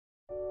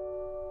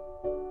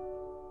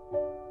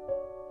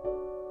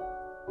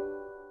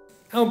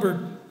Albert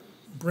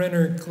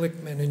Brenner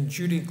Glickman and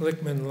Judy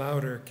Glickman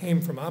Lauder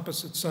came from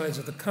opposite sides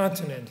of the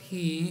continent.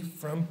 He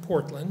from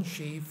Portland,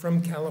 she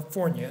from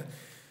California.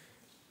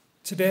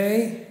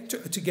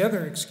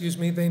 Together,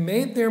 they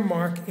made their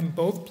mark in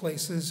both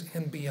places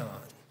and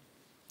beyond.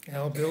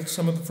 Al built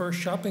some of the first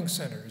shopping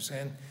centers,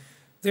 and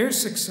their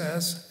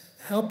success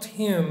helped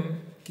him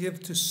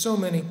give to so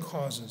many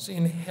causes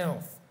in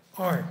health,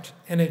 art,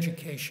 and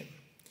education.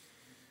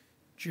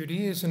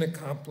 Judy is an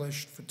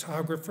accomplished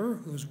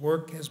photographer whose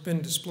work has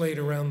been displayed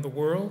around the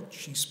world.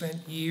 She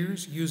spent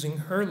years using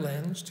her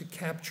lens to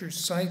capture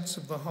sites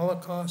of the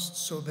Holocaust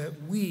so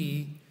that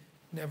we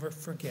never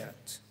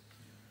forget.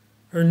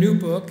 Her new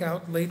book,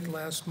 out late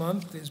last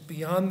month, is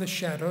Beyond the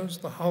Shadows,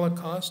 the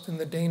Holocaust and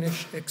the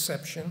Danish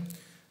Exception.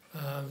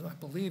 I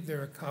believe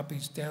there are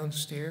copies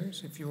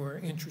downstairs if you are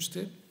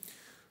interested.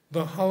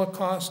 The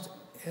Holocaust,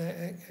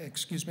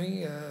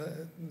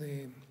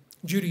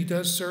 Judy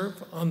does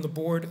serve on the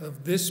board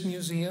of this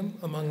museum,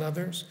 among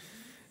others.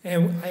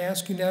 And I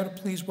ask you now to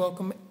please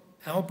welcome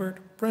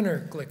Albert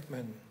Brenner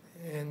Glickman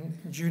and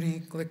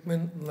Judy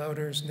Glickman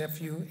Lauder's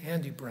nephew,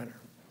 Andy Brenner.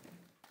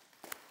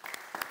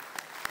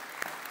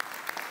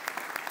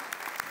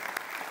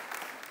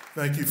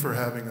 Thank you for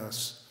having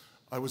us.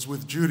 I was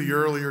with Judy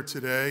earlier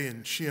today,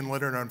 and she and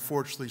Leonard,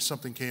 unfortunately,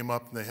 something came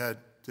up and they had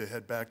to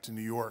head back to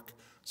New York.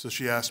 So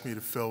she asked me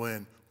to fill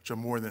in, which I'm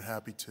more than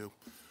happy to.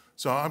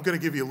 So I'm going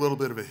to give you a little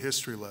bit of a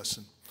history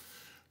lesson.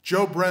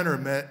 Joe Brenner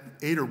met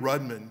Ada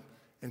Rudman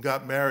and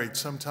got married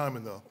sometime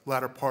in the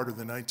latter part of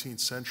the 19th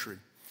century.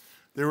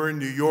 They were in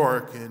New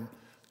York, and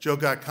Joe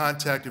got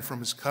contacted from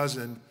his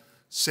cousin,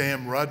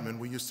 Sam Rudman,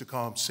 we used to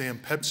call him Sam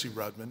Pepsi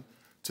Rudman,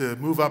 to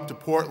move up to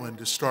Portland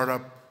to start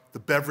up the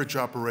beverage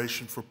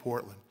operation for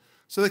Portland.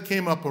 So they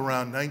came up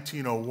around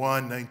 1901,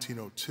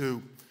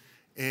 1902,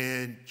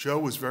 and Joe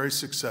was very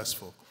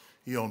successful.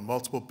 He owned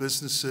multiple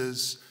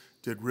businesses,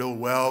 did real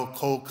well,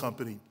 coal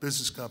company,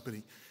 business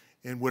company,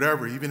 and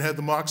whatever. He even had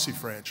the Moxie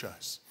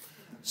franchise.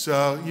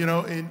 So,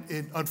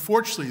 and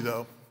unfortunately,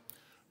 though,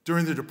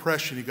 during the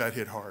Depression, he got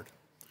hit hard.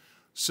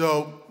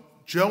 So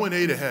Joe and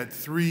Ada had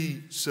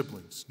 3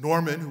 siblings,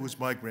 Norman, who was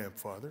my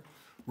grandfather,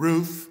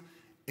 Ruth,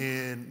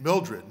 and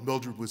Mildred.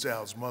 Mildred was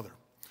Al's mother.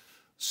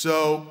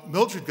 So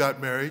Mildred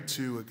got married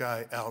to a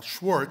guy, Al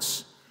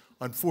Schwartz,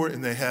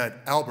 and they had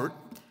Albert.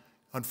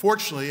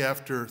 Unfortunately,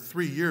 after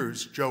 3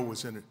 years,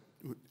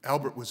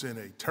 Albert was in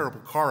a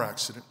terrible car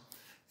accident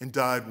and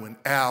died when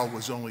Al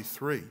was only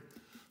 3.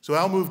 So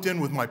Al moved in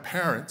with my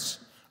parents,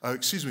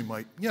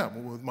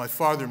 with my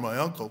father and my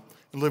uncle,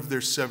 and lived there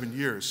 7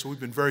 years. So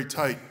we've been very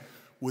tight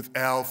with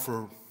Al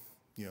for,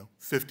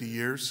 50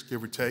 years,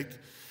 give or take.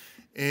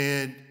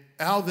 And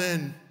Al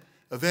then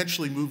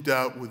eventually moved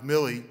out with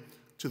Millie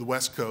to the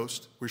West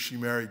Coast, where she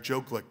married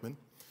Joe Glickman.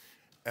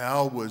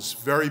 Al was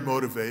very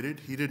motivated.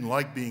 He didn't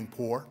like being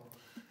poor.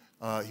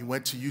 He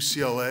went to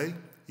UCLA.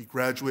 He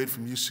graduated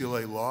from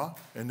UCLA Law,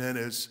 and then,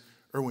 as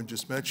Erwin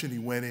just mentioned, he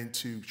went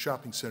into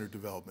shopping center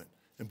development,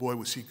 and boy,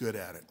 was he good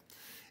at it.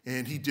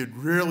 And he did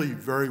really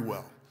very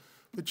well.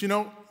 But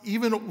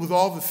even with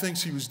all the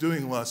things he was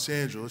doing in Los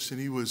Angeles, and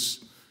he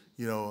was,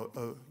 he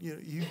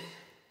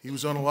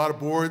was on a lot of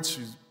boards,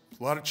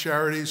 a lot of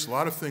charities, a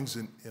lot of things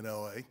in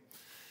LA,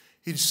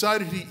 he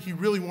decided he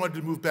really wanted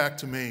to move back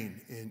to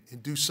Maine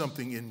and do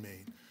something in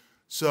Maine.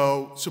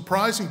 So,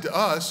 surprising to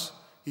us,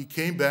 he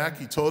came back,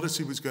 he told us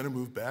he was going to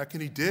move back,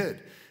 and he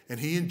did. And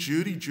he and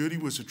Judy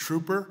was a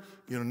trooper,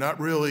 not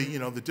really,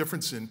 the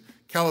difference in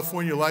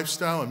California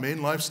lifestyle and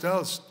Maine lifestyle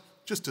is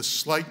just a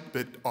slight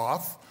bit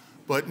off,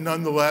 but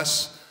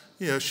nonetheless,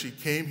 she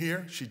came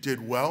here, she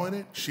did well in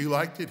it, she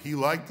liked it, he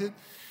liked it.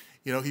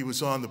 He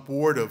was on the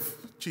board of,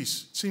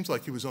 seems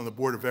like he was on the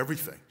board of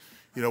everything.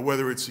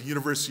 Whether it's the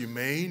University of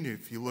Maine,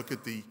 if you look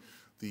at the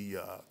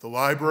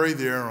library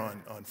there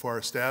on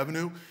Forest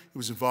Avenue. He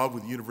was involved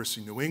with the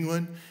University of New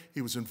England.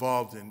 He was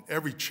involved in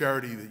every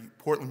charity, the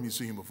Portland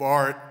Museum of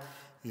Art,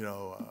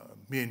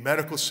 Maine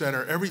Medical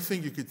Center,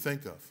 everything you could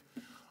think of.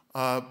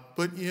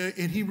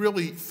 And he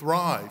really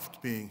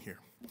thrived being here.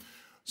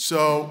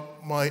 So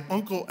my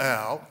Uncle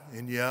Al,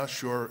 and yeah,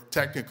 sure,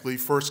 technically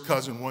first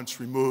cousin once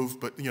removed,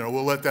 but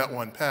we'll let that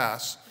one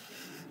pass,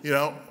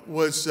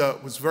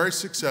 was very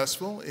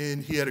successful,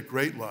 and he had a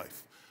great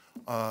life.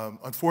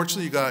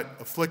 Unfortunately, he got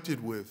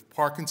afflicted with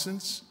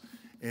Parkinson's,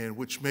 and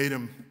which made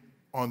him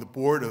on the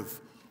board of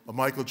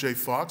Michael J.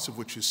 Fox, of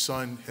which his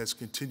son has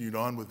continued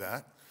on with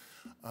that.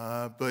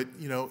 But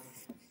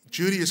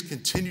Judy has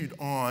continued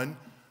on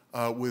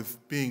with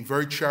being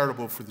very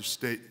charitable for the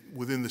state,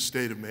 within the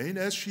state of Maine,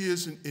 as she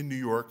is in New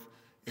York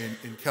and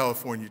in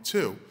California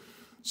too.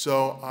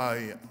 So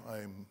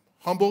I'm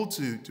humbled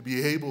to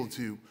be able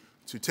to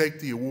take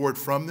the award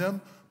from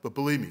them, but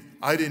believe me,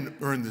 I didn't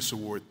earn this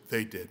award,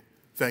 they did.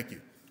 Thank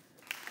you.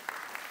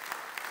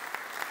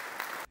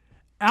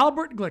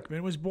 Albert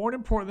Glickman was born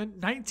in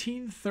Portland,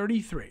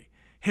 1933.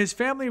 His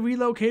family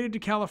relocated to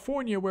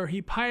California, where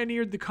he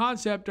pioneered the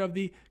concept of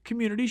the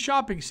community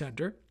shopping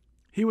center.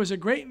 He was a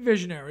great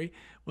visionary,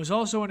 was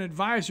also an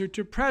advisor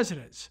to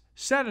presidents,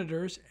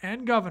 senators,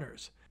 and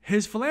governors.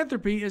 His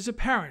philanthropy is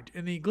apparent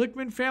in the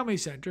Glickman Family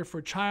Center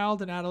for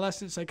Child and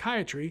Adolescent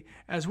Psychiatry,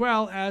 as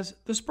well as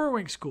the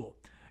Spurwink School,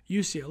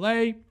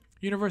 UCLA,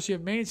 University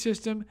of Maine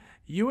System,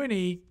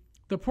 UNE,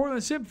 the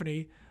Portland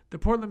Symphony, the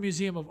Portland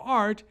Museum of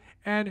Art,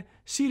 and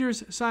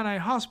Cedars-Sinai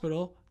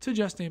Hospital, to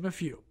just name a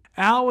few.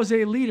 Al was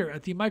a leader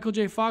at the Michael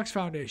J. Fox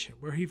Foundation,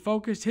 where he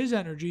focused his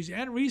energies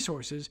and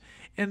resources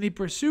in the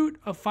pursuit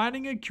of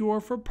finding a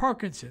cure for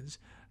Parkinson's,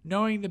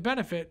 knowing the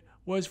benefit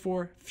was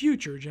for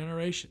future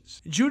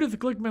generations. Judith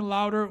Glickman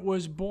Lauder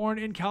was born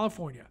in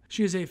California.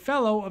 She is a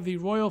fellow of the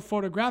Royal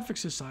Photographic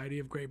Society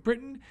of Great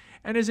Britain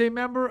and is a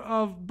member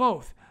of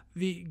both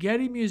the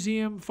Getty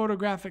Museum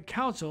Photographic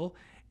Council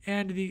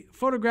and the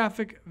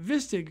Photographic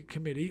Vistig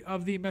Committee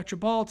of the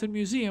Metropolitan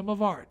Museum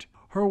of Art.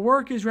 Her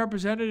work is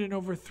represented in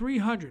over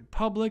 300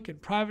 public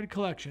and private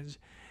collections,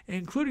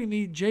 including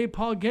the J.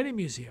 Paul Getty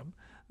Museum,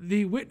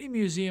 the Whitney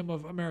Museum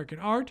of American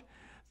Art,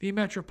 the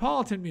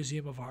Metropolitan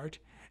Museum of Art,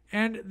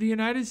 and the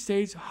United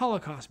States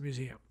Holocaust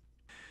Museum.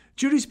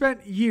 Judy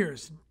spent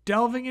years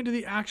delving into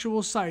the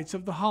actual sites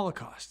of the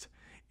Holocaust.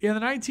 In the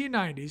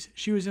 1990s,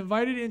 she was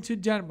invited into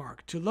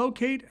Denmark to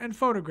locate and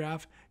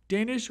photograph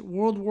Danish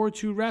World War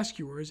II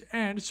rescuers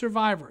and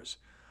survivors.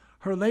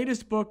 Her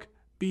latest book,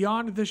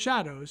 Beyond the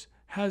Shadows,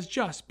 has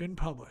just been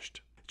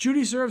published.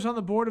 Judy serves on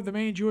the board of the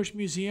Maine Jewish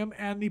Museum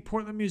and the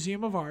Portland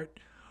Museum of Art.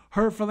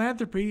 Her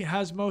philanthropy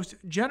has most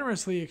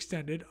generously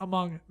extended,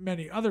 among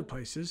many other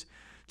places,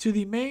 to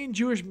the Maine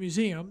Jewish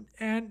Museum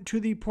and to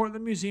the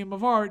Portland Museum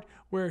of Art,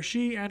 where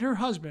she and her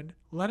husband,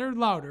 Leonard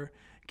Lauder,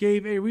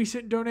 gave a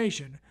recent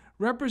donation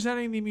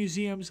representing the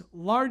museum's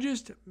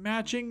largest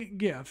matching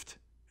gift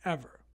ever.